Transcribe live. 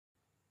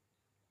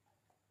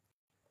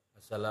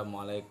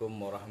Assalamualaikum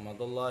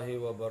warahmatullahi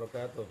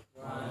wabarakatuh.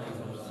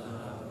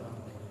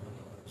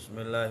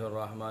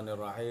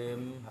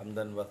 Bismillahirrahmanirrahim.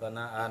 Hamdan wa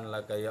thana'an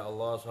laka ya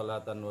Allah,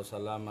 salatan wa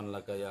salaman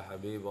laka ya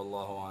habib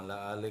Allah wa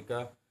ala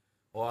alika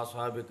wa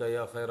ashabika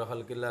ya khaira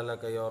khalqillah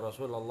laka ya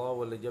Rasulullah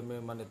wa li jami'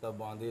 man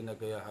ittaba'a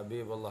dinaka ya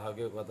habib Allah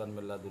haqiqatan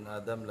min ladun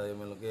Adam la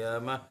yaumil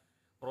qiyamah.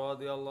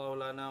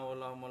 Radiyallahu lana wa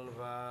lahumul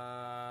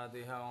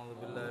Fatiha. A'udzu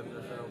billahi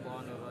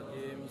minasyaitonir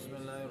rajim.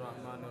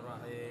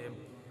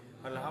 Bismillahirrahmanirrahim.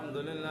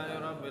 Alhamdulillahi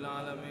rabbil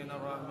alamin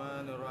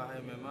arrahmanir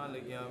rahim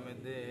maliki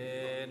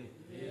yaumiddin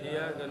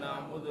iyyaka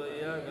na'budu wa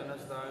iyyaka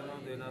nasta'in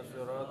ihdinas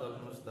siratal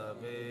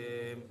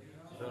mustaqim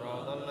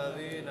siratal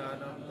ladzina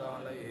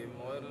an'amta 'alaihim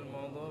ghairil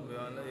maghdubi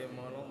 'alaihim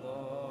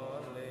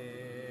waladdallin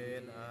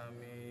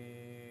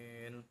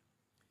amin.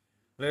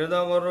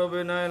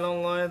 Lidaqarrabina ila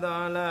Allah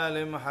ta'ala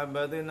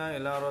limahabbatina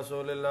ila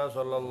Rasulillah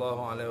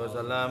sallallahu alaihi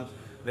wasallam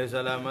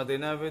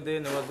لسلامتنا في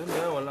الدين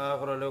والدنيا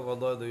والآخرة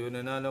لقضاء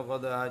ديوننا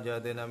لقضاء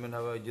حاجاتنا من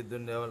هوائج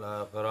الدنيا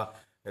والآخرة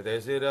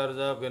لتيسير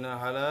أرزاقنا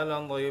حلالا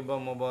طيبا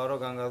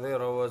مباركا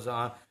كثيرا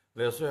واسعا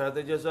لصحة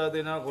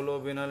جسادنا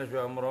قلوبنا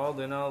لشفاء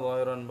أمراضنا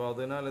ظاهرا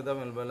باطنا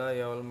لدفع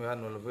البلايا والمحن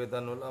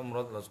والفتن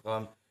والأمراض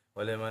الأسقام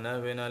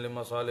ولمنافعنا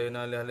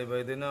لمصالحنا لأهل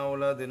بيتنا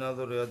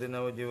أولادنا ذريتنا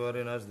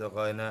وجوارنا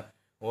أصدقائنا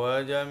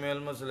وجميع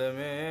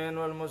المسلمين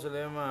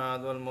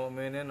والمسلمات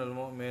والمؤمنين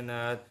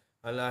والمؤمنات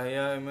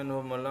الأحياء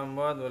منهم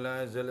والأموات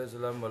والأعز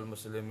الإسلام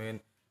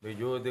والمسلمين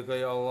بجودك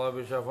يا الله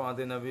بشفاعة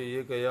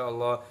نبيك يا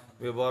الله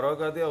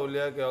ببركة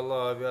أولياءك يا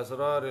الله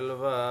بأسرار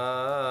الفاتحة.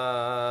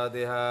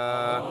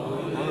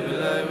 أعوذ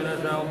بالله من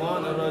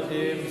الشيطان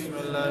الرجيم. بسم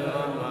الله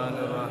الرحمن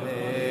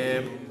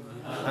الرحيم.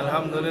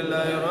 الحمد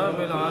لله رب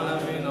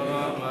العالمين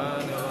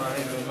الرحمن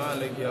الرحيم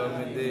مالك يوم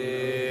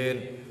الدين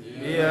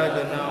إياك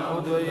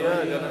نعبد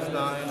وإياك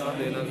نستعين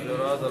اهدنا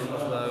الصراط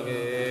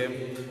المستقيم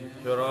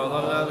صراط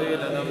الذين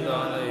أنعمت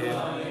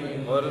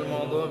عليهم غير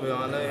المغضوب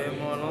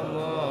عليهم ولا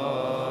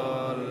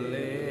الضالين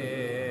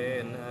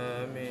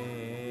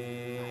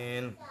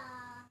آمين.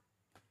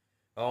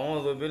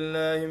 أعوذ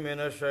بالله من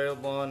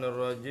الشيطان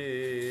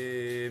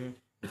الرجيم.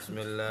 بسم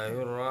الله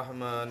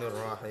الرحمن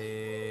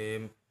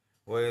الرحيم.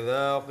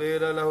 وإذا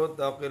قيل له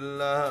اتق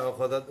الله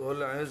أخذته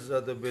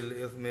العزة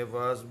بالإثم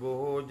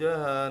فحسبه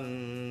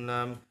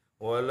جهنم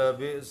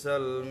ولبئس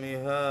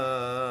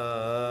المهاد.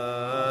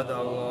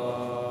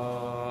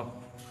 Allah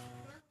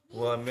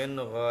wa min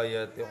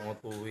ghayati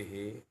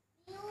utuwihi,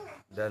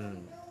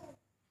 dan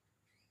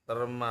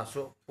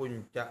termasuk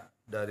puncak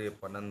dari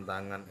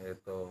penentangan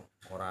itu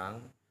orang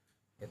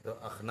itu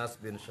Akhnas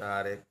bin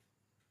Syarik,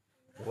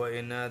 wa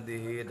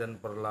inadihi, dan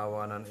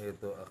perlawanan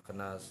itu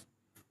Akhnas,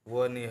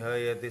 wa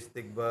nihayati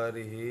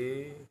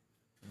istikbarihi,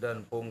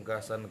 dan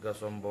pungkasan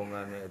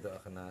kesombongannya itu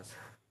Akhnas.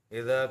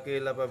 Idza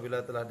qila,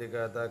 apabila telah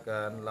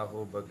dikatakan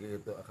lahu bagi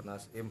itu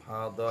Akhnas,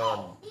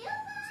 imhadan,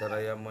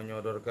 seraya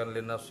menyodorkan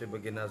linafsi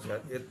bagi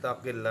nasihat,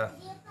 ittaqillah,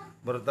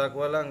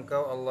 bertakwalah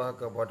engkau Allah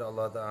kepada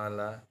Allah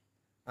Ta'ala,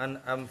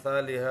 an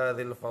amthali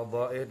hadhil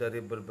fadaih, dari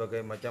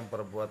berbagai macam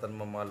perbuatan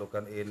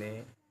memalukan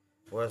ini,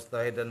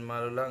 wastahi, dan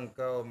malulah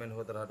engkau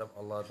minhu, terhadap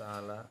Allah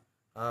Ta'ala,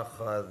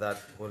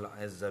 akhadhathul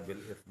izza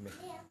bil ithmi,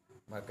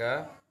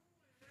 maka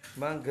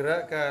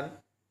menggerakkan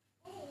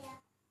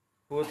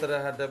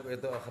terhadap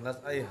itu Akhnas,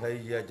 ay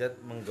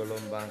hayyajat,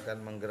 menggelombangkan,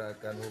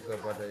 menggerakkan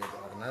kepada itu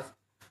Akhnas,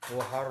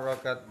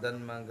 waharakat, dan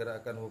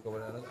menggerakkan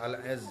kepada Akhnas,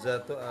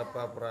 al-izzatu,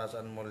 apa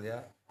perasaan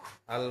mulia,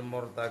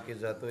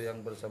 al-murtakizatu,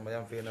 yang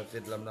bersemayam fi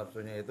nafsi, dalam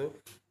nafsunya itu,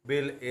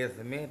 bil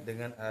ithmi,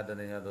 dengan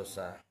adanya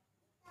dosa.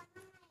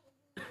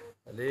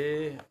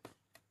 Jadi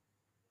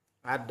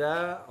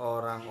ada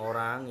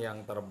orang-orang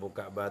yang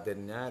terbuka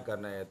batinnya,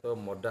 karena itu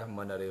mudah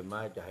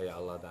menerima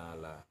cahaya Allah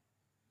Ta'ala.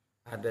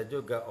 Ada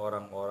juga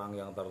orang-orang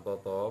yang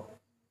tertutup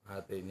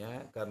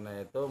hatinya,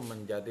 karena itu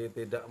menjadi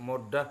tidak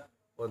mudah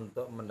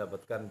untuk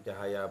mendapatkan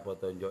cahaya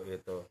petunjuk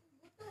itu.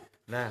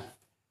 Nah,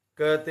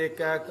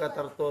 ketika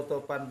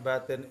ketertutupan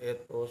batin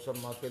itu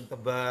semakin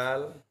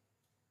tebal,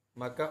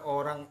 maka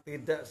orang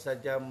tidak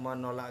saja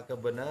menolak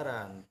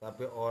kebenaran,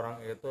 tapi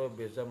orang itu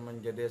bisa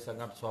menjadi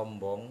sangat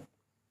sombong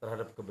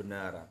terhadap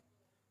kebenaran.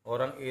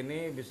 Orang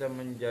ini bisa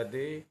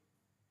menjadi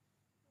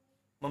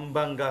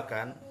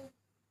membanggakan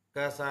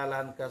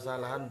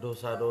kesalahan-kesalahan,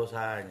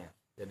 dosa-dosanya.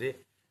 Jadi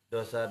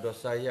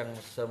dosa-dosa yang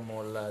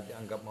semula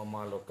dianggap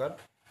memalukan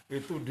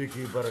itu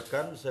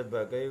dikibarkan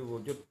sebagai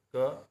wujud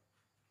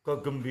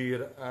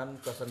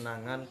kegembiraan,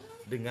 kesenangan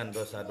dengan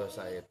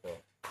dosa-dosa itu.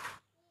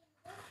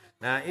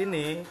 Nah,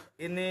 ini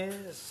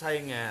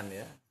saingan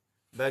ya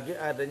bagi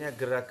adanya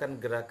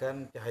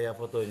gerakan-gerakan cahaya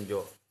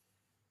petunjuk.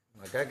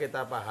 Maka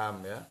kita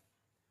paham ya,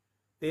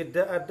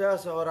 tidak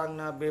ada seorang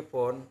nabi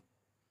pun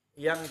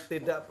yang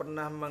tidak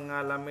pernah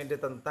mengalami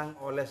ditentang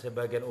oleh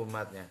sebagian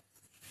umatnya.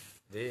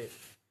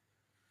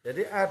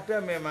 Jadi ada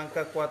memang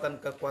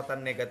kekuatan-kekuatan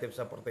negatif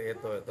seperti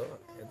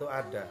itu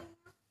ada.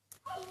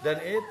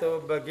 Dan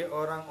itu bagi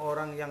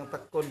orang-orang yang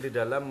tekun di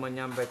dalam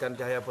menyampaikan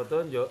cahaya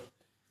petunjuk,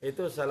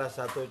 itu salah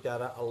satu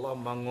cara Allah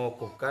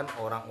mengukuhkan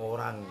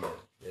orang-orang.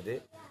 Jadi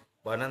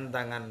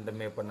penentangan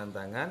demi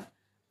penentangan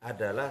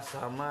adalah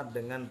sama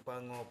dengan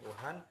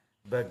pengukuhan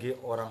bagi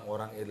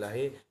orang-orang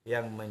ilahi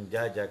yang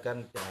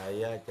menjajakan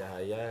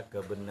cahaya-cahaya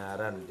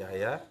kebenaran,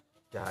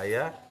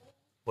 cahaya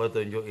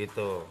petunjuk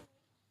itu.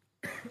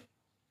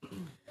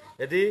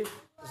 Jadi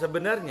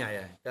sebenarnya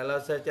ya,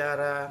 kalau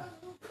secara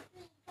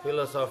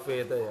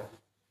filosofi itu ya,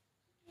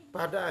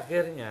 pada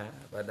akhirnya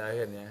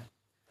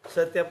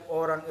setiap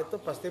orang itu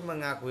pasti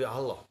mengakui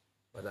Allah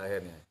pada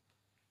akhirnya.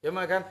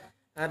 Cuma kan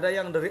ada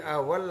yang dari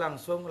awal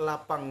langsung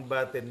lapang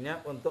batinnya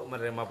untuk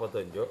menerima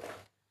petunjuk.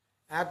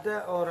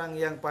 Ada orang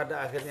yang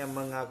pada akhirnya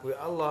mengakui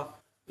Allah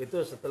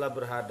itu setelah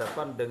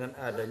berhadapan dengan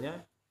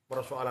adanya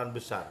persoalan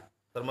besar.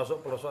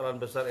 Termasuk persoalan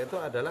besar itu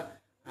adalah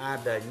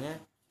adanya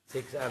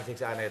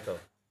siksaan-siksaan itu.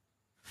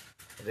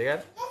 Jadi kan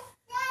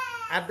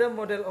ada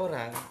model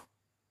orang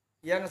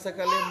yang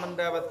sekali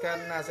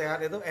mendapatkan nasihat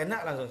itu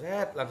enak langsung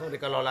sehat, langsung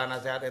dikelola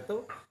nasihat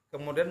itu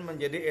kemudian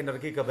menjadi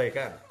energi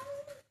kebaikan.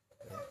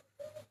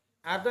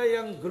 Ada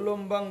yang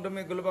gelombang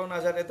demi gelombang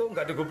nasihat itu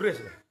nggak digubris.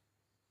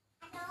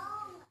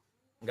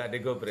 Nggak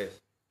digubris.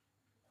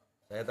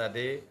 Saya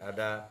tadi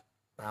ada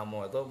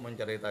tamu itu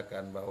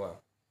menceritakan bahwa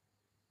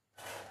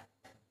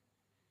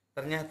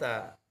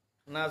ternyata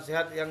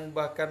nasihat yang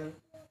bahkan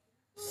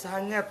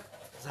sangat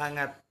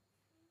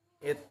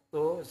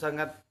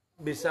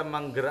bisa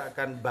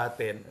menggerakkan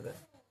batin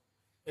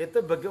itu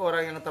bagi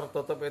orang yang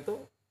tertutup itu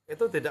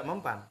tidak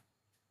mempan.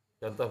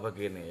 Contoh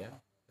begini ya.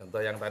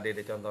 Contoh yang tadi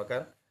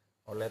dicontohkan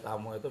oleh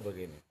tamu itu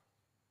begini.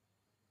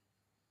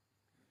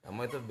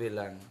 Tamu itu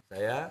bilang,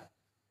 saya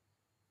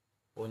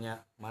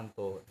punya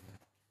mantu.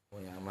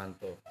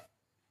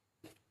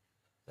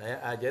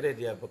 Saya ajari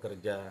dia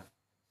bekerja,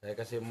 saya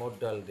kasih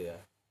modal dia.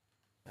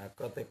 Nah,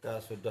 ketika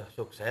sudah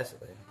sukses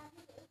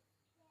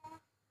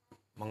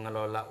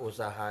mengelola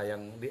usaha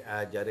yang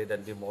diajari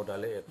dan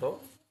dimodali itu,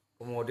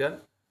 kemudian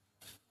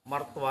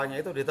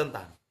mertuanya itu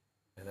ditentang.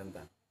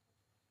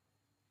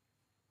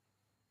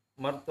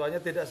 Mertuanya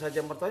tidak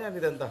saja mertuanya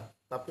ditentang,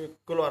 tapi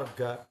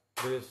keluarga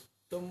dari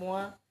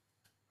semua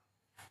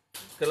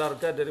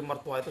keluarga dari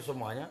mertua itu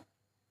semuanya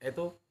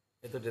itu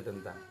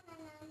ditentang.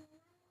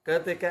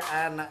 Ketika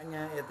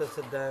anaknya itu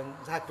sedang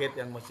sakit,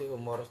 yang masih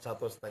umur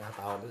 1,5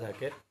 tahun itu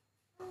sakit,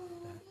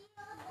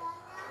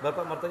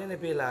 bapak mertuanya ini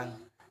bilang,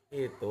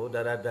 itu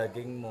darah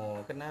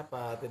dagingmu,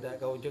 kenapa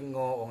tidak kau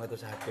jenguk, orang itu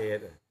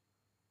sakit.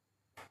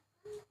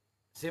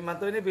 Si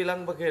mantu ini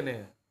bilang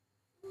begini,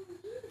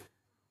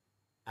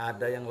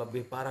 ada yang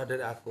lebih parah dari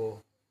aku,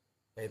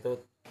 yaitu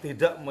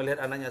tidak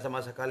melihat anaknya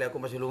sama sekali,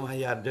 aku masih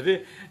lumayan.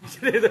 Jadi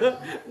itu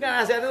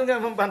nasihat itu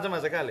nggak mempan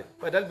sama sekali.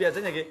 Padahal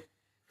biasanya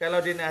kalau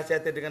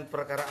dinasihati dengan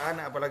perkara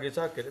anak apalagi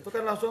sakit, itu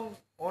kan langsung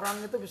orang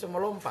itu bisa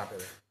melompat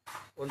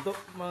untuk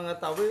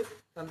mengetahui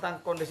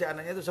tentang kondisi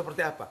anaknya itu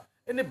seperti apa.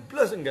 Ini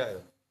plus enggak.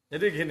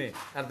 Jadi gini,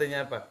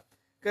 artinya apa?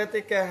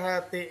 Ketika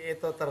hati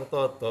itu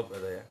tertutup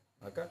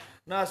maka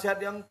nasihat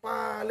yang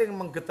paling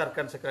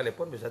menggetarkan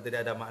sekalipun bisa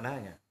tidak ada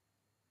maknanya.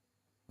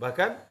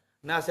 Bahkan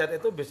nasihat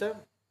itu bisa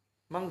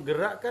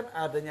menggerakkan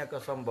adanya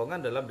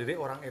kesombongan dalam diri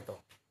orang itu.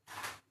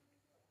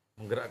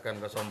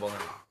 Menggerakkan kesombongan.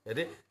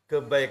 Jadi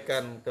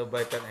kebaikan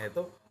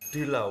itu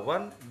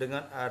dilawan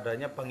dengan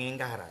adanya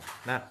pengingkaran.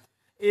 Nah,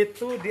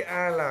 itu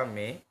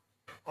dialami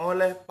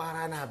oleh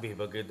para nabi,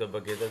 begitu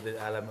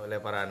dialami oleh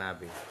para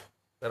nabi.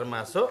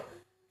 Termasuk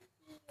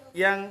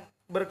yang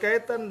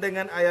berkaitan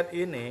dengan ayat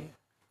ini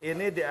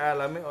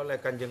dialami oleh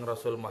Kanjeng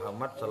Rasul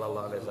Muhammad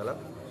SAW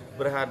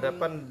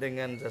berhadapan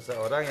dengan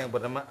seseorang yang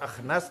bernama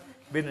Akhnas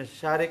bin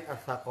Syarik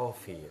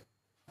As-Saqafi.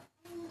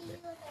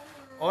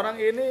 Orang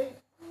ini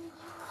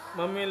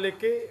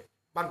memiliki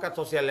pangkat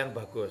sosial yang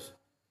bagus,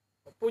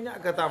 punya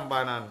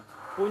ketampanan,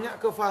 punya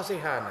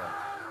kefasihan,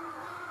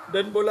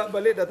 dan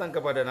bolak-balik datang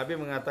kepada Nabi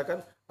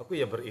mengatakan, aku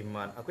ya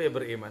beriman.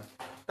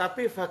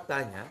 Tapi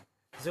faktanya,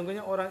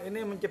 sesungguhnya orang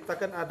ini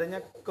menciptakan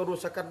adanya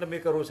kerusakan demi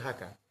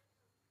kerusakan.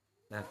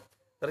 Nah,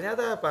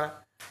 ternyata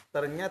apa?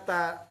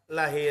 Ternyata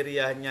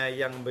lahiriahnya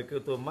yang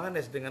begitu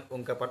manis dengan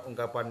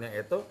ungkapan-ungkapannya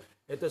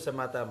itu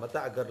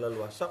semata-mata agar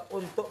leluasa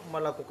untuk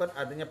melakukan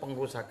adanya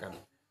pengrusakan,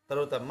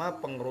 terutama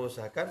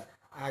pengrusakan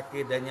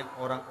akidahnya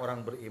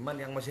orang-orang beriman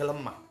yang masih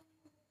lemah,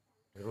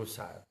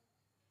 dirusak.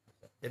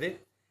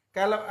 Jadi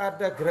kalau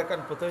ada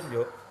gerakan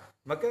petunjuk,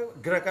 maka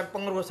gerakan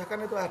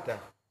pengerusakan itu ada.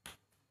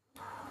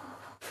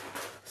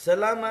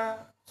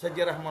 Selama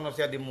sejarah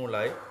manusia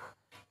dimulai,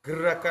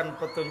 gerakan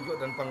petunjuk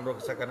dan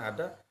pengerusakan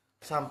ada.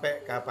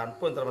 Sampai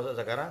kapanpun termasuk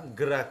sekarang,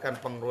 gerakan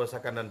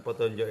pengerusakan dan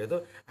petunjuk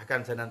itu akan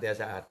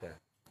senantiasa ada.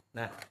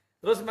 Nah,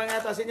 terus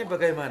mengatasinya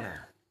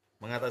bagaimana?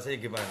 Mengatasinya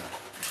gimana?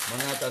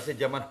 Mengatasi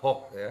zaman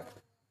hoax ya.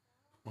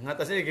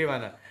 Mengatasinya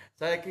gimana?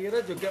 Saya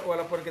kira juga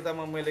walaupun kita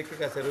memiliki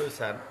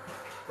keseriusan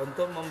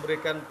untuk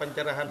memberikan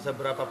pencerahan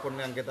seberapapun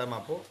yang kita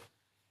mampu,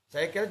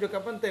 saya kira juga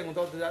penting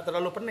untuk tidak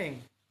terlalu pening.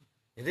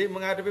 Jadi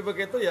menghadapi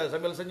begitu ya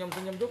sambil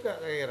senyum-senyum juga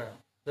saya kira.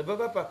 Sebab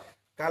apa?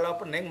 Kalau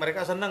pening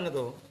mereka senang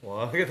itu.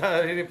 Wah,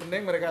 kita hari ini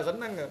pening mereka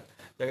senang.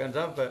 Jangan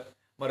sampai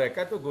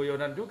mereka tuh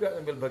goyonan juga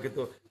sambil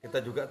begitu. Kita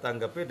juga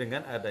tanggapi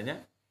dengan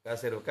adanya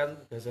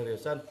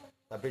keseriusan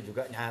tapi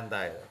juga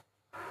nyantai.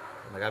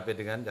 Tanggapi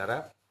dengan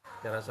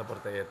cara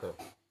seperti itu.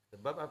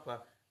 Sebab apa?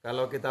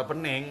 Kalau kita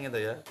pening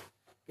gitu ya,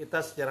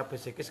 kita secara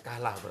psikis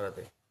kalah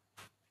berarti.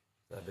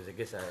 Secara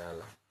psikis saya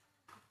kalah.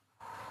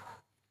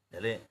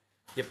 Jadi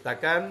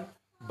ciptakan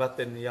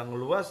batin yang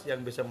luas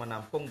yang bisa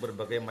menampung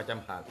berbagai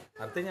macam hal.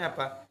 Artinya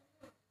apa?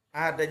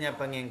 Adanya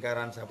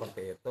pengingkaran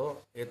seperti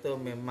itu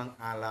memang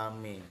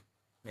alami.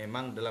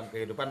 Memang dalam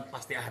kehidupan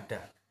pasti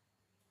ada.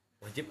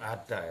 Wajib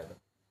ada itu.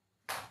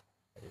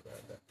 Wajib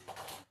ada.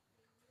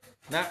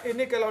 Nah,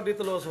 ini kalau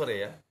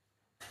ditelusuri ya.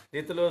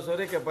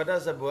 Ditelusuri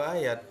kepada sebuah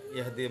ayat,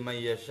 yahdi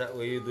may yasha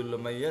wa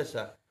yudhillu may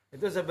yasha.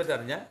 Itu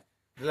sebenarnya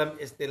dalam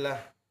istilah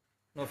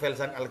novel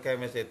Sang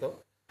Alkemis itu,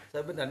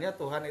 sebenarnya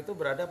Tuhan itu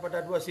berada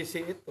pada dua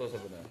sisi itu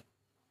sebenarnya.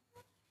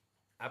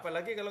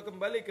 Apalagi kalau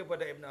kembali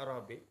kepada Ibn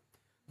Arabi,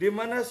 di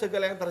mana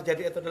segala yang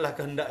terjadi itu adalah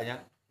kehendaknya,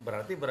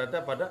 berarti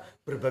berada pada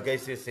berbagai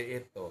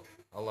sisi itu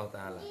Allah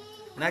Ta'ala.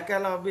 Nah,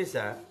 kalau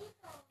bisa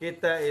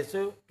kita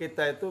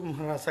itu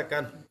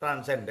merasakan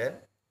transenden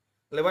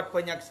lewat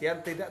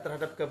penyaksian tidak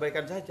terhadap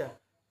kebaikan saja,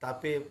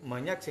 tapi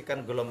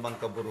menyaksikan gelombang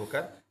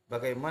keburukan,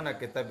 bagaimana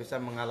kita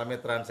bisa mengalami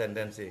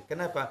transendensi.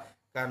 Kenapa?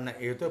 Karena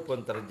itu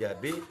pun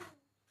terjadi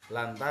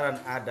lantaran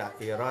ada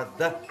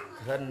iradah,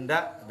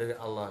 kehendak dari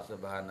Allah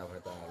Subhanahu wa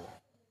taala.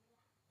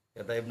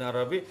 Kata Ibn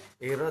Arabi,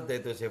 iradah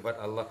itu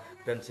sifat Allah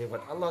dan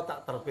sifat Allah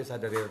tak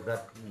terpisah dari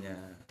zatnya.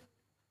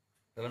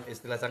 Dalam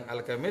istilah Sang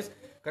Alkemis,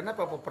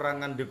 kenapa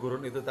peperangan di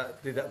gurun itu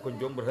tidak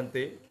kunjung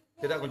berhenti,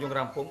 tidak kunjung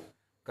rampung?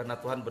 Karena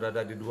Tuhan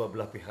berada di dua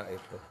belah pihak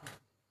itu.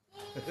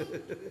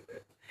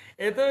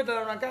 Itu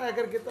dalam rangka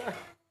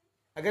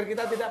agar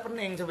kita tidak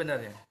pening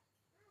sebenarnya.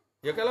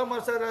 Ya kalau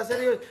masalah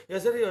serius, ya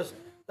serius.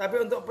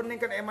 Tapi untuk pening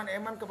kan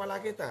eman-eman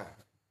kepala kita.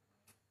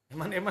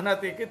 Eman-eman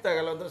hati kita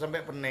kalau untuk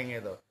sampai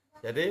pening itu.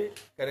 Jadi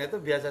karena itu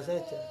biasa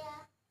saja.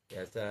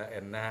 Biasa,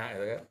 enak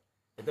gitu kan.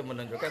 Itu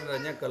menunjukkan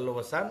adanya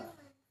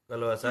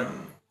keluasan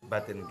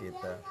batin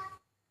kita.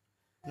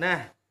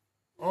 Nah,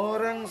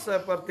 orang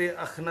seperti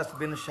Akhnas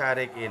bin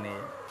Syarik ini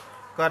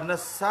karena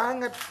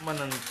sangat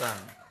menentang,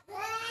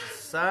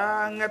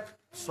 sangat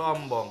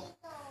sombong,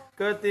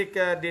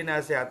 ketika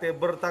dinasihati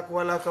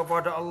bertakwalah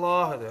kepada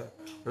Allah,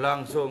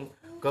 langsung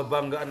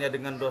kebanggaannya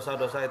dengan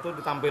dosa-dosa itu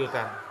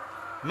ditampilkan.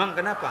 Memang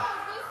kenapa?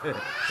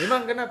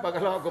 Memang kenapa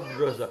kalau aku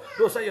berdosa?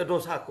 Dosa ya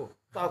dosaku.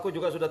 Aku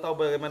juga sudah tahu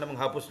bagaimana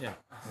menghapusnya.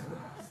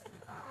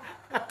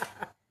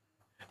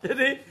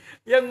 Jadi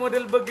yang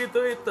model begitu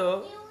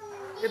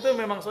itu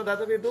memang sudah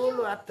dari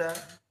dulu ada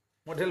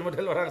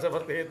model-model orang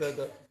seperti itu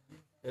tuh.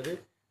 Jadi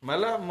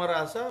malah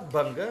merasa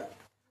bangga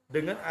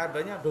dengan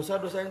adanya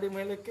dosa-dosa yang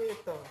dimiliki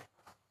itu.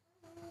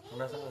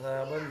 Merasa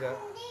saya bangga.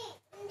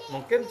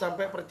 Mungkin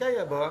sampai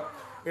percaya bahwa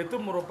itu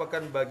merupakan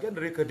bagian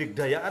dari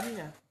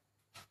kedikdayaannya.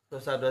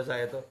 Dosa-dosa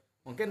itu.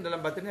 Mungkin dalam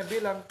batinnya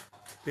bilang,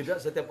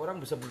 tidak setiap orang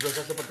bisa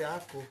berdosa seperti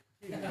aku.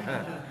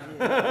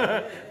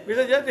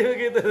 Bisa jadi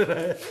begitu.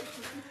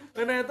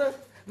 Karena itu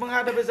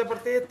menghadapi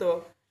seperti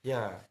itu,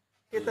 ya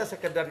kita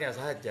sekedarnya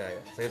saja,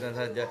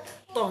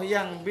 Toh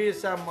yang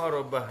bisa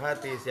merubah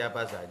hati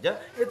siapa saja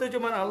itu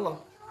cuma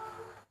Allah.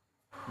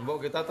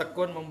 Mbok kita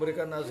tekun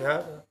memberikan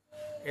nasihat,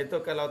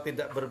 itu kalau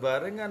tidak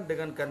berbarengan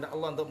dengan kehendak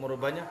Allah untuk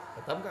merubahnya,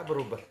 tetap nggak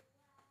berubah.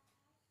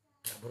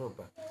 Nggak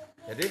berubah.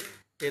 Jadi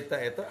kita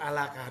itu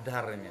ala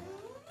kadarnya.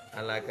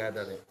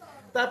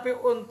 Tapi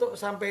untuk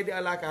sampai di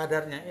ala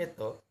kadarnya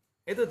itu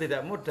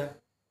tidak mudah.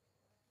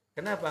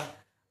 Kenapa?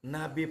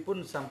 Nabi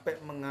pun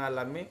sampai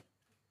mengalami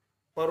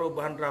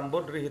perubahan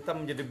rambut dari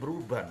hitam menjadi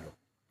berubah loh.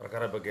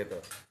 Perkara begitu.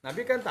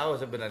 Nabi kan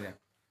tahu sebenarnya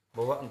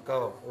bahwa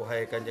engkau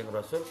wahai Kanjeng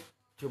Rasul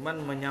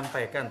cuman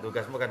menyampaikan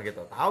tugasmu kan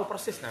gitu. Tahu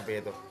persis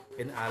Nabi itu.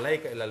 In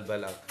alaika ilal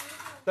balagh.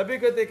 Tapi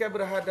ketika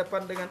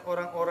berhadapan dengan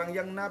orang-orang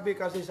yang Nabi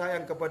kasih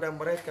sayang kepada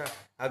mereka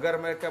agar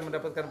mereka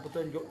mendapatkan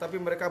petunjuk, tapi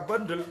mereka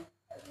bandel,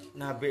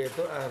 Nabi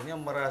itu akhirnya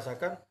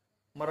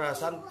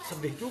merasakan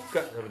sedih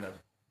juga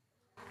sebenarnya.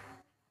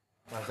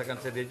 Merasakan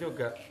sedih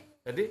juga.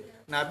 Jadi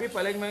Nabi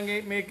paling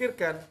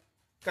memikirkan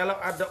kalau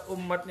ada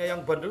umatnya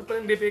yang bandel,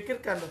 paling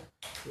dipikirkan,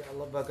 ya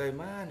Allah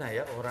bagaimana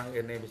ya orang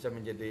ini bisa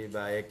menjadi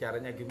baik,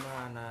 caranya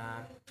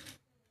gimana.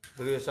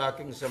 Beliau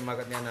saking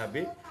semangatnya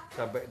Nabi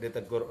sampai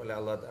ditegur oleh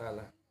Allah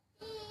Ta'ala.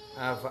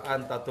 Afa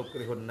anta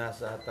tukrihun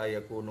nasa hatta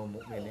yakunu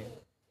mu'minin.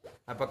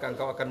 Apakah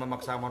engkau akan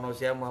memaksa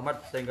manusia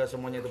Muhammad sehingga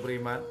semuanya itu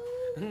beriman?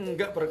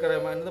 Enggak, perkara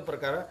iman itu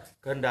perkara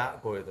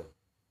kehendakku itu.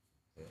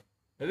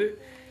 Jadi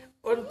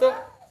untuk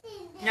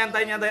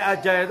nyantai-nyantai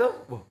aja itu,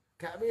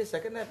 gak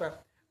bisa.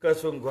 Kenapa?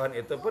 Kesungguhan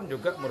itu pun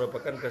juga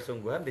merupakan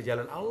kesungguhan di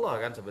jalan Allah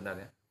kan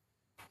sebenarnya.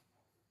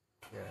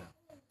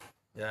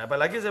 Ya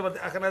apalagi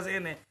seperti Akhnas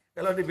ini,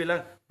 kalau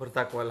dibilang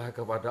bertakwalah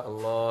kepada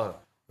Allah,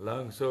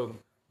 langsung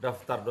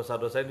daftar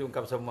dosa-dosa yang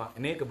diungkap semua.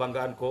 Ini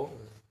kebanggaanku.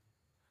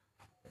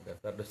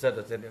 Daftar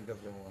dosa-dosa yang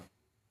diungkap semua.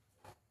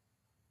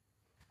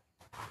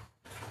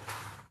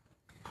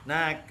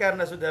 Nah,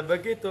 karena sudah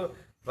begitu,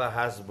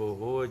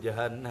 fahasbuhu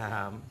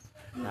jahannam.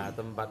 Nah,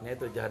 tempatnya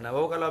itu jahannam.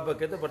 Oh, kalau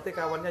begitu berarti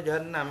kawannya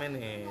jahannam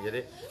ini. Jadi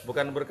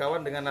bukan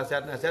berkawan dengan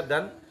nasihat-nasihat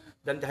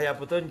dan cahaya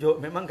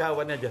petunjuk, memang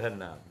kawannya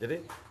jahannam.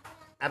 Jadi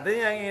artinya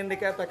yang ingin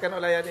dikatakan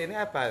oleh ayat ini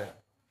apa?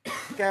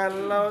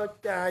 Kalau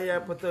cahaya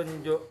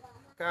petunjuk,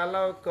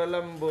 kalau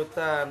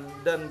kelembutan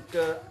dan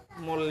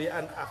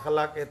kemuliaan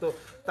akhlak itu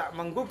tak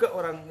menggugah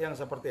orang yang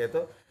seperti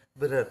itu,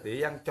 berarti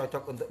yang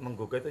cocok untuk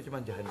menggugah itu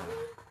cuma jahanam.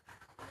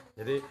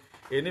 Jadi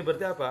ini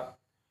berarti apa?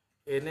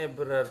 Ini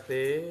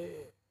berarti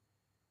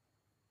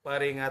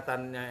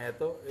peringatannya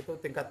itu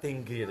tingkat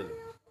tinggi itu.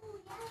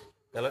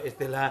 Kalau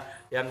istilah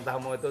yang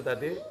tamu itu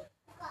tadi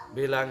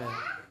bilang,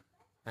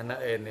 anak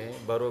ini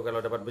baru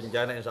kalau dapat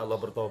bencana insya Allah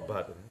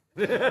bertobat.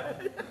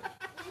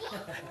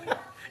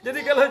 Jadi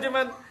kalau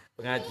cuman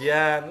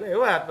pengajian,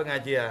 lewat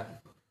pengajian.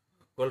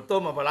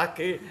 Kultum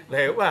apalagi,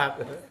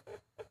 lewat.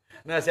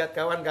 Nasihat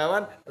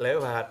kawan-kawan,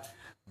 lewat.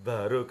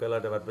 Baru kalau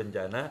dapat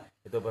bencana,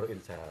 itu baru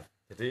insyaf.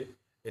 Jadi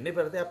ini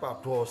berarti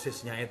apa?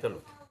 Dosisnya itu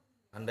loh.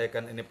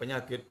 Andaikan ini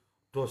penyakit,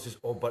 dosis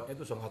obatnya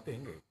itu sangat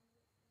tinggi.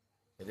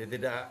 Jadi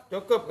tidak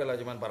cukup kalau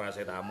cuman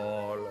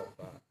paracetamol,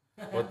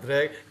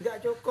 Odrek, nggak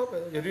cukup.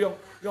 Jadi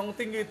yang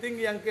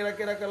tinggi-tinggi, yang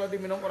kira-kira kalau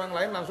diminum orang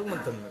lain langsung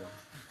mendem.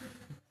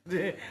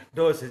 Jadi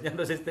dosisnya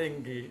dosis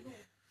tinggi.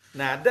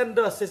 Nah, dan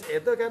dosis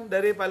itu kan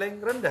dari paling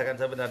rendah kan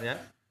sebenarnya.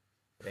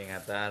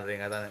 Peringatan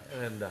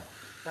rendah.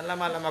 Kan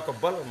lama-lama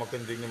kebal,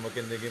 makin tinggi,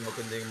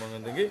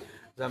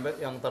 sampai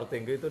yang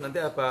tertinggi itu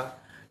nanti apa?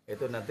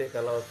 Itu nanti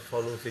kalau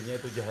solusinya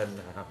itu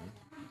jahanam.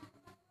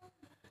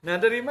 Nah,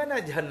 dari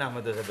mana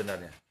jahanam itu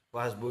sebenarnya?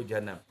 Wasbu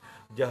jahanam.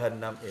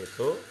 Jahanam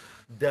itu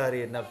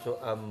dari nafsu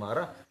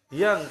amarah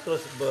yang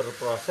terus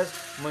berproses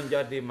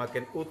menjadi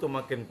makin utuh,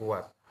 makin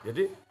kuat.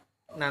 Jadi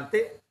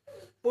nanti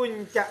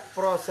puncak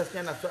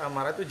prosesnya nafsu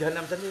amarah itu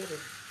jahanam sendiri.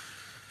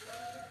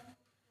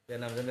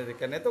 Jahanam sendiri.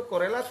 Karena itu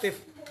korelatif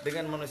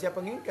dengan manusia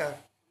pengingkar.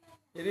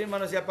 Jadi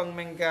manusia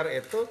pengingkar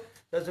itu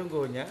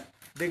sesungguhnya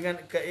dengan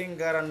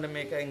keingkaran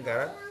demi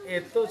keingkaran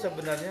itu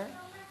sebenarnya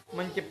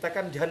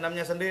menciptakan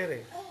jahanamnya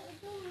sendiri.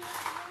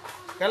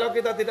 Kalau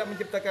kita tidak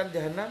menciptakan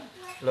jahanam,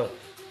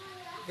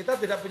 kita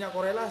tidak punya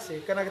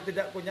korelasi. Karena kita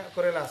tidak punya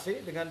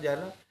korelasi dengan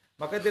jahanam,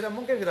 maka tidak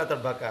mungkin kita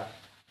terbakar.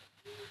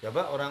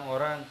 Coba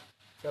orang-orang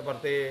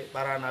seperti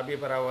para nabi,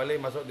 para wali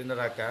masuk di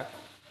neraka,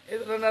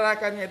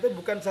 nerakanya itu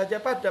bukan saja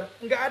padam,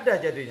 enggak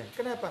ada jadinya.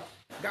 Kenapa?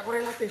 Enggak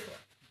korelatif.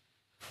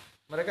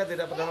 Mereka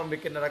tidak pernah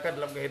membuat neraka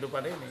dalam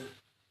kehidupan ini.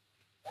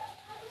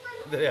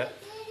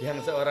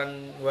 Yang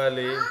seorang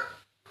wali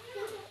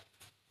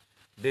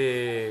di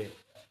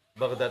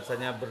Baghdad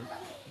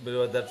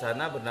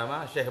sana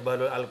bernama Syekh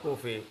Bahlul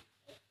Al-Kufi.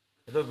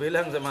 Itu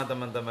bilang sama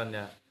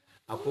teman-temannya,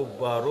 aku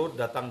baru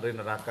datang dari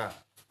neraka.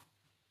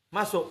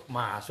 Masuk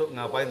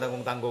ngapain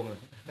tanggung-tanggung?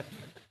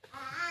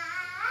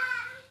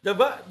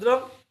 Coba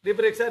dong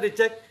diperiksa,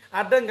 dicek,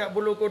 ada nggak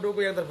bulu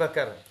kuduku yang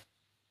terbakar?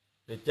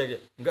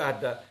 Dicek, nggak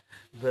ada.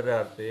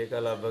 Berarti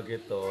kalau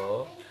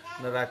begitu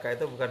neraka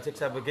itu bukan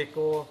siksa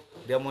bagiku,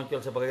 dia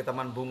muncul sebagai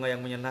taman bunga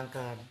yang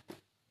menyenangkan.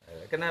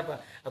 Kenapa?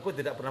 Aku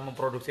tidak pernah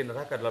memproduksi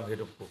neraka dalam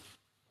hidupku.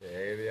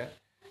 Ya.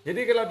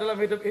 Jadi kalau dalam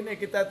hidup ini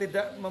kita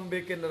tidak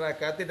membuat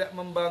neraka, tidak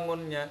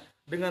membangunnya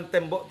dengan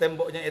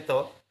tembok-temboknya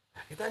itu,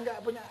 kita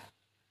nggak punya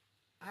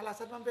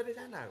alasan mampir di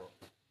sana kok.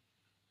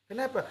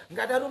 Kenapa?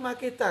 Nggak ada rumah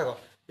kita kok.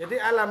 Jadi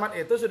alamat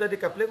itu sudah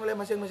dikapling oleh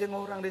masing-masing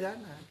orang di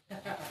sana.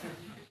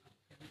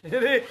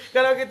 Jadi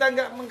kalau kita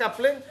nggak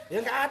mengkapling,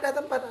 ya nggak ada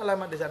tempat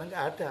alamat di sana,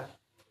 nggak ada.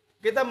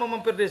 Kita mau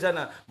mampir di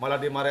sana, malah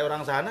dimarahi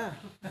orang sana.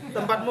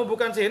 Tempatmu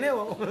bukan sini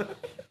kok.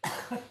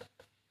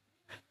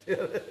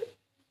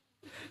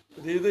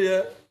 Jadi itu ya.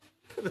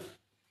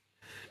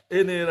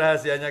 Ini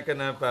rahasianya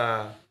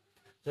kenapa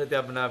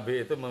setiap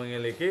nabi itu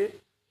memiliki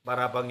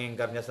para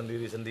pengingkarnya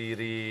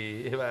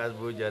sendiri-sendiri.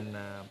 Wasbu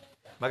jannah.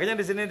 Makanya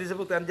di sini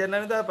disebutkan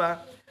jannah itu apa?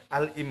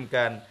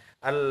 Al-imkan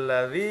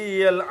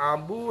alladzi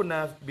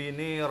yal'abuna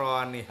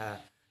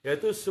biniraniha,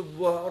 yaitu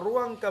sebuah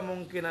ruang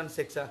kemungkinan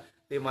siksa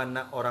di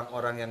mana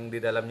orang-orang yang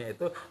di dalamnya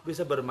itu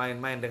bisa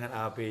bermain-main dengan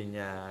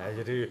apinya.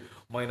 Jadi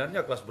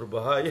mainannya kelas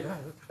berbahaya.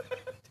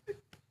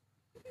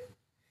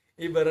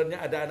 Ibaratnya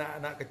ada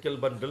anak-anak kecil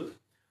bandel,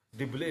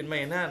 dibeliin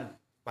mainan,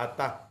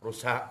 patah,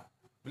 rusak.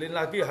 Beliin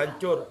lagi,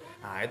 hancur.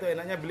 Nah, itu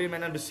enaknya beli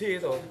mainan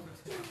besi itu.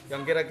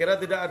 Yang kira-kira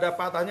tidak ada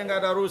patahnya, nggak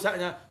ada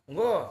rusaknya.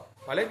 Enggak,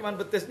 paling cuma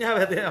betisnya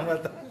berarti yang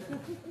patah.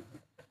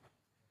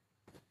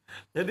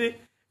 Jadi,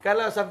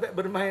 kalau sampai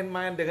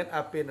bermain-main dengan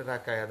api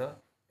neraka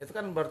itu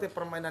kan berarti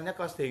permainannya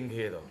kelas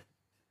tinggi itu.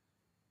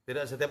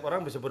 Tidak setiap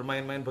orang bisa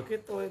bermain-main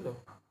begitu itu.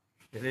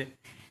 Jadi,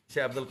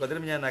 Syekh Abdul Qadir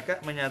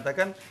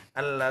menyatakan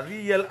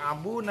alladzi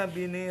yal'abuna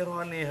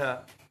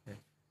biniraniha,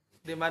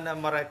 di mana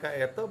mereka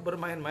itu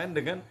bermain-main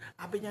dengan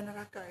apinya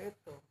neraka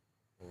itu.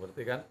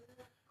 Berarti kan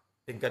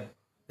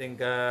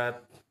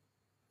tingkat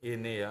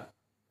ini ya,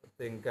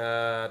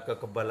 tingkat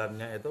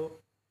kekebalannya itu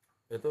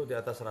di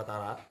atas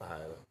rata-rata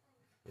itu.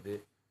 Jadi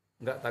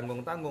nggak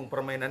tanggung-tanggung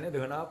permainannya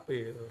dengan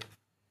api itu.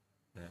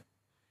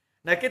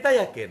 Nah, kita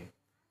yakin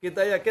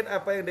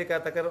apa yang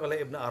dikatakan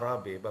oleh Ibnu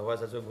Arabi bahwa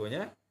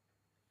sesungguhnya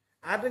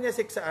adanya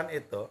siksaan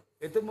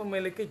itu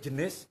memiliki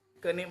jenis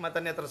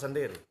kenikmatannya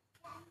tersendiri.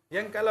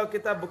 Yang kalau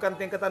kita bukan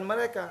tingkatan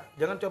mereka,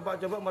 jangan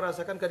coba-coba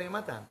merasakan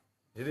kenikmatan.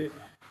 Jadi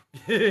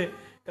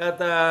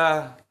kata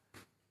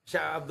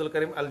Syekh Abdul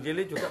Karim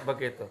Al-Jili juga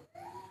begitu.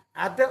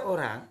 Ada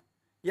orang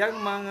yang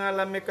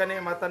mengalami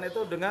kenikmatan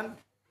itu dengan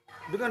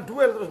dengan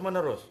duel terus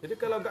menerus. Jadi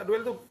kalau nggak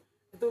duel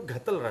itu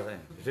gatel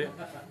rasanya.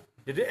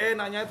 Jadi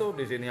enaknya itu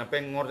di sini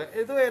pengor,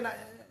 itu enak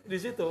di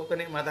situ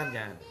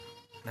kenikmatannya.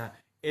 Nah,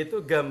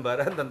 itu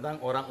gambaran tentang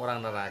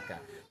orang-orang neraka.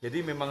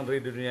 Jadi memang dari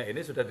dunia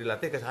ini sudah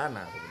dilatih ke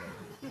sana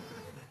sebenarnya.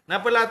 Nah,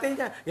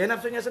 pelatihnya ya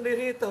nafsunya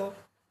sendiri itu.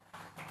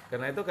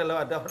 Karena itu kalau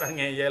ada orang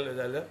ngeyel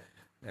misalnya,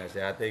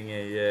 nasihatnya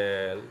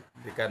ngeyel,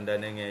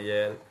 dikandani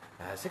ngeyel,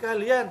 nah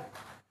sekalian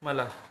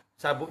malah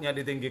sabuknya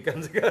ditinggikan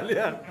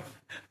sekalian.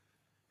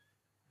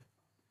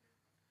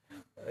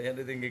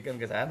 Yang ditinggikan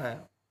ke sana.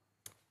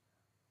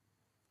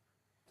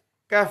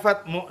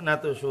 Kafat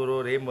mu'natu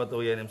sururim wa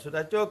tughyanim.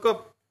 Sudah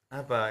cukup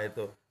apa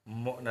itu?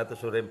 Mu'natu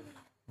sururim,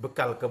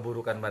 bekal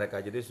keburukan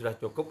mereka. Jadi sudah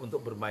cukup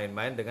untuk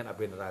bermain-main dengan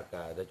api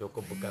neraka. Sudah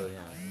cukup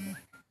bekalnya.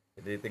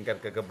 Jadi tingkat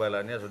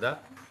kekebalannya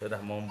sudah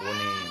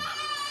mumpuni.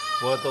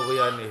 Wa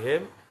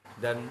tughyanihim,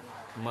 dan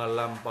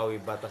melampaui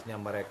batasnya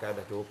mereka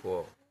sudah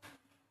cukup.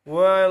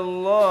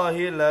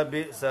 Wallahi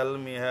labi'sal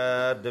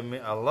mihad,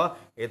 demi Allah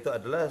itu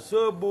adalah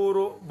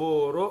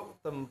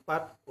seburuk-buruk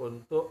tempat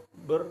untuk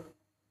berdiam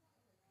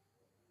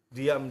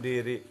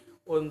diri,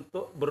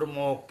 untuk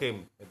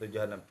bermukim, itu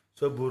jahanam.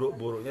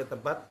 Seburuk-buruknya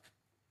tempat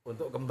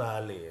untuk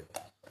kembali itu.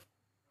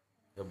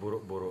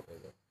 Seburuk-buruk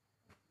itu.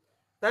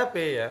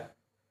 Tapi ya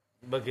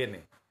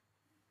begini,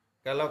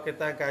 kalau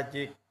kita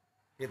kaji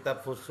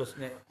kitab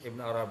khususnya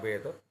Ibn Arabi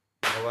itu,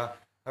 bahwa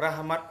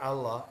rahmat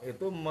Allah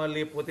itu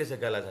meliputi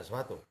segala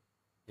sesuatu.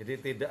 Jadi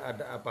tidak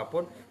ada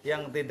apapun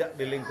yang tidak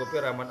dilingkupi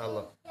rahmat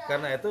Allah.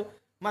 Karena itu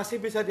masih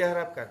bisa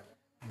diharapkan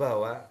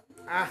bahwa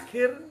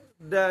akhir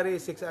dari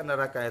siksa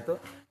neraka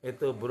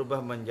itu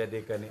berubah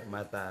menjadi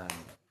kenikmatan.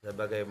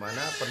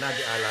 Sebagaimana pernah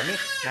dialami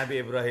Nabi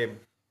Ibrahim.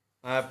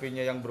 Apinya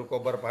yang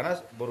berkobar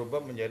panas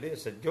berubah menjadi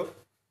sejuk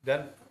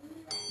dan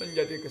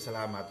menjadi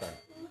keselamatan.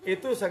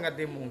 Itu sangat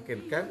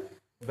dimungkinkan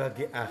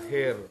bagi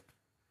akhir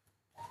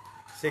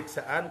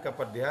siksaan,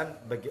 kepedihan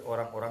bagi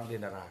orang-orang di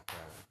neraka.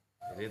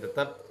 Jadi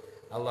tetap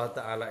Allah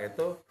Ta'ala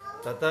itu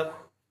tetap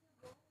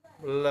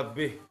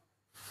lebih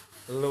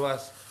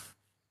luas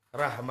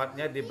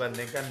rahmatnya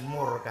dibandingkan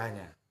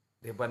murkanya,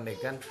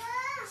 dibandingkan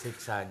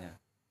siksanya.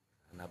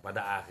 Nah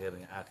pada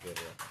akhirnya.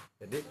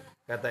 Jadi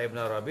kata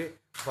Ibn Arabi,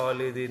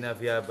 khalidina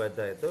fi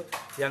abada itu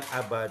yang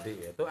abadi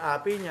itu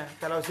apinya.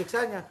 Kalau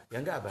siksanya ya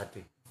enggak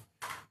abadi.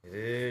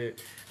 Jadi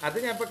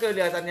artinya apa,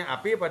 kelihatannya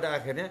api pada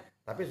akhirnya,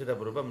 tapi sudah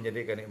berubah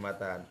menjadi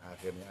kenikmatan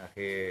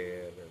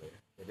akhir.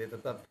 Jadi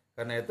tetap,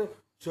 karena itu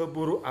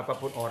seburuk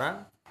apapun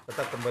orang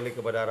tetap kembali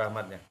kepada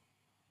rahmatnya.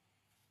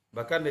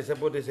 Bahkan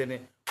disebut di sini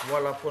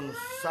walaupun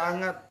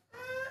sangat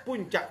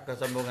puncak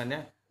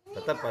kesombongannya,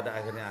 tetap pada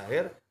akhirnya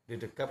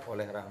didekap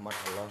oleh rahmat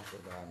Allah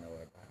Subhanahu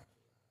wa taala.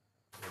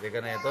 Jadi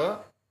karena itu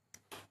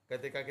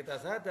ketika kita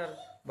sadar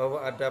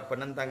bahwa ada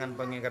penentangan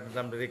pengingkar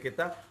dalam diri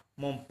kita,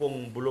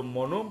 mumpung belum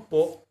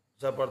menumpuk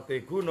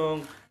seperti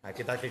gunung, nah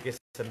kita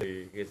kikis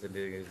sendiri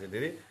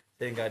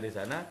sehingga di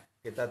sana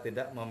kita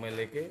tidak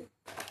memiliki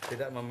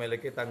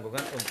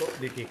tanggungan untuk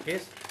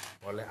dikikis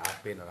oleh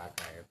api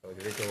neraka itu.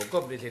 Jadi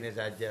cukup di sini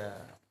saja.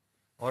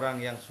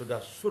 Orang yang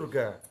sudah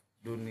surga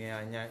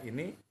dunianya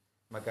ini,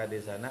 maka di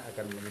sana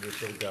akan menjadi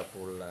surga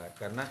pula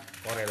karena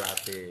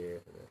korelatif.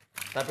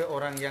 Tapi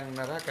orang yang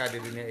neraka di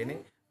dunia ini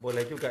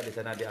boleh juga di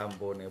sana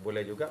diampuni,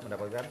 boleh juga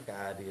mendapatkan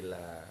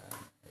keadilan.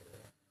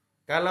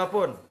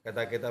 Kalaupun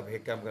kata kitab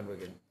hikam kan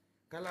begini,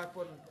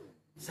 kalaupun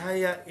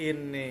saya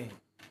ini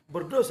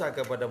berdosa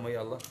kepadamu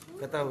ya Allah,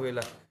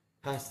 ketahuilah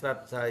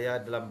hasrat saya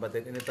dalam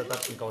batin ini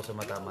tetap engkau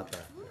semata-mata.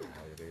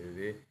 Nah,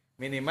 jadi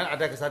minimal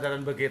ada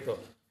kesadaran begitu.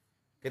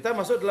 Kita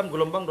masuk dalam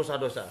gelombang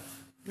dosa-dosa.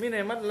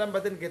 Minimal dalam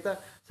batin kita,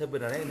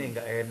 sebenarnya ini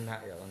enggak enak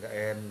ya, enggak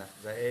enak.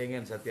 Saya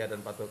ingin setia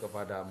dan patuh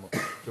kepadamu.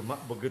 Cuma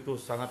begitu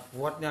sangat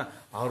kuatnya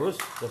harus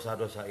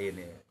dosa-dosa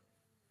ini.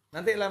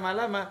 Nanti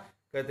lama-lama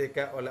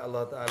ketika oleh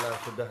Allah Ta'ala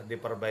sudah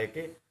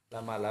diperbaiki,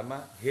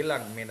 lama-lama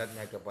hilang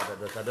minatnya kepada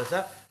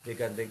dosa-dosa,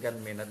 digantikan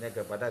minatnya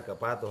kepada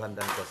kepatuhan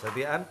dan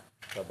kesetiaan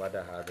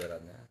kepada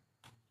hadirannya.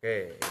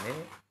 Oke, ini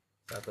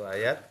satu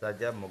ayat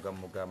saja,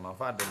 moga-moga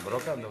manfaat dan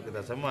berkah untuk kita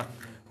semua.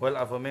 Wal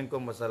afu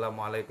minkum,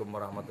 wassalamualaikum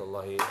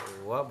warahmatullahi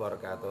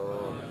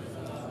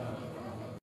wabarakatuh.